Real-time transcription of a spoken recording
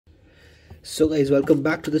So guys, welcome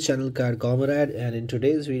back to the channel Car Comrade, and in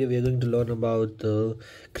today's video we are going to learn about the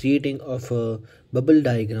creating of a bubble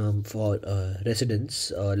diagram for a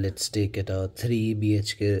residence. Let's take it a 3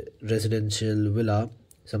 BHK residential villa,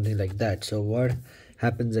 something like that. So what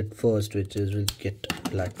happens at first, which is we'll get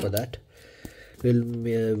black for that. We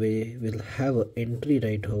will have an entry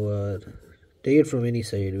right over. Take it from any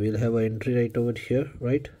side. We'll have an entry right over here,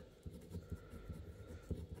 right?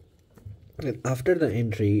 And after the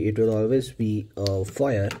entry it will always be a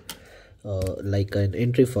fire, like an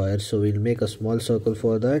entry fire, so we'll make a small circle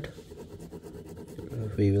for that.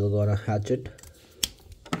 We will gonna hatch it,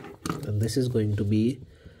 and this is going to be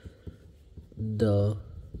the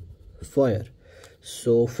fire.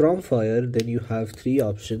 So from fire then you have three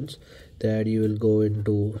options, that you will go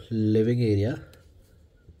into living area,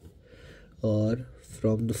 or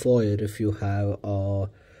from the fire if you have a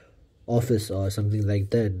office or something like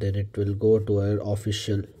that, then it will go to our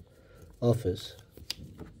official office.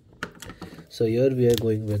 So here we are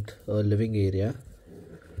going with a living area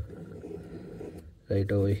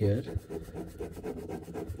right over here.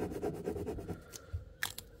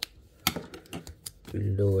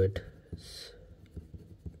 We'll do it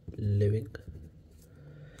living,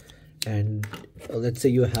 and let's say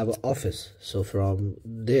you have an office, so from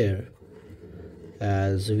there,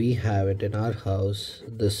 as we have it in our house,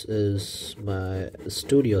 this is my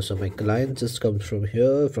studio, so my client just comes from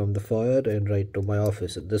here, from the foyer, and right to my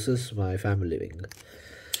office. This is my family wing.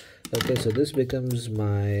 Okay, so this becomes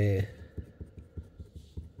my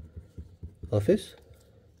office.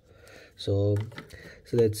 So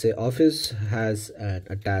let's say office has an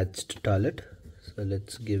attached toilet, so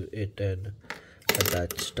let's give it an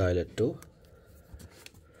attached toilet too.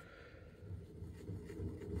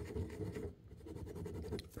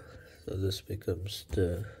 So this becomes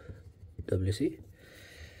the WC.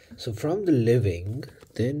 So from the living,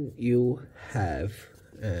 then you have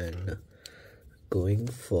and going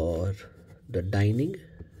for the dining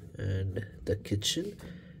and the kitchen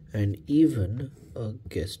and even a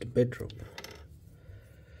guest bedroom.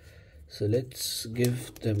 So let's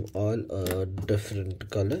give them all a different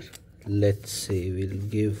color. Let's say we'll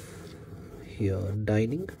give here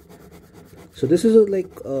dining. So this is like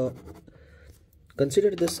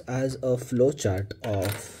consider this as a flow chart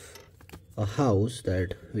of a house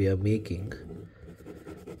that we are making.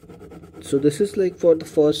 So this is like for the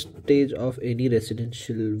first stage of any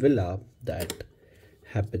residential villa that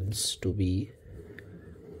happens to be.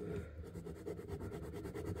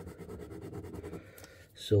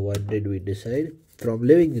 So what did we decide? From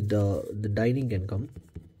living, the dining can come.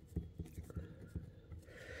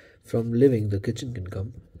 From living, the kitchen can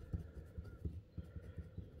come.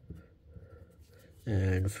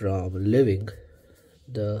 And from living,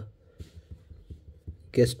 the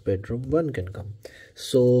guest bedroom one can come.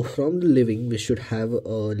 So from the living we should have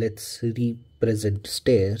let's represent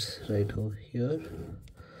stairs right over here.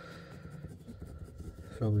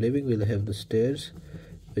 From living we'll have the stairs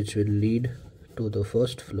which will lead to the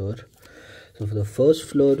first floor. So for the first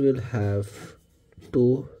floor we'll have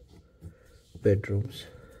 2 bedrooms.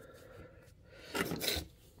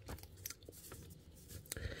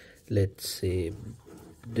 Let's say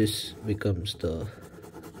this becomes the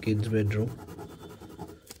kids bedroom,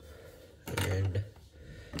 and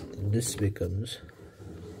this becomes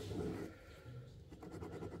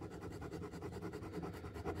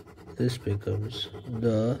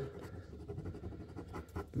the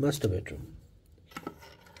master bedroom.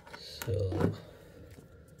 So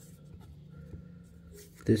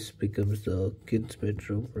this becomes the kids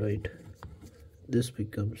bedroom, right? This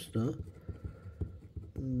becomes the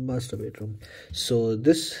master bedroom. So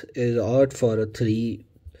this is odd for a 3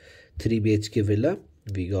 BHK villa.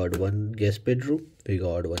 We got 1 guest bedroom, we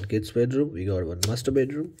got 1 kids bedroom, we got 1 master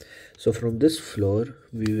bedroom. So from this floor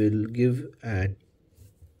we will give an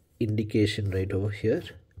indication right over here,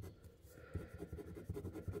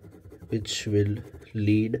 which will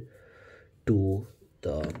lead to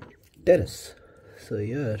the terrace. So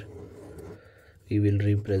here we will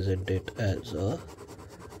represent it as a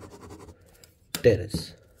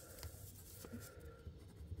terrace.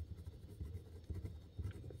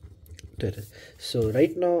 So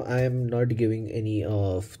right now I am not giving any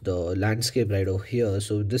of the landscape right over here,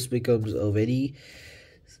 so this becomes a very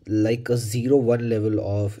like a 0-1 level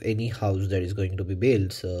of any house that is going to be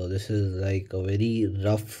built. So this is like a very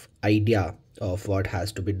rough idea of what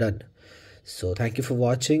has to be done. So thank you for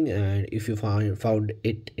watching, and if you found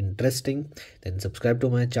it interesting, then subscribe to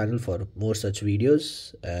my channel for more such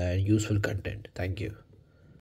videos and useful content. Thank you.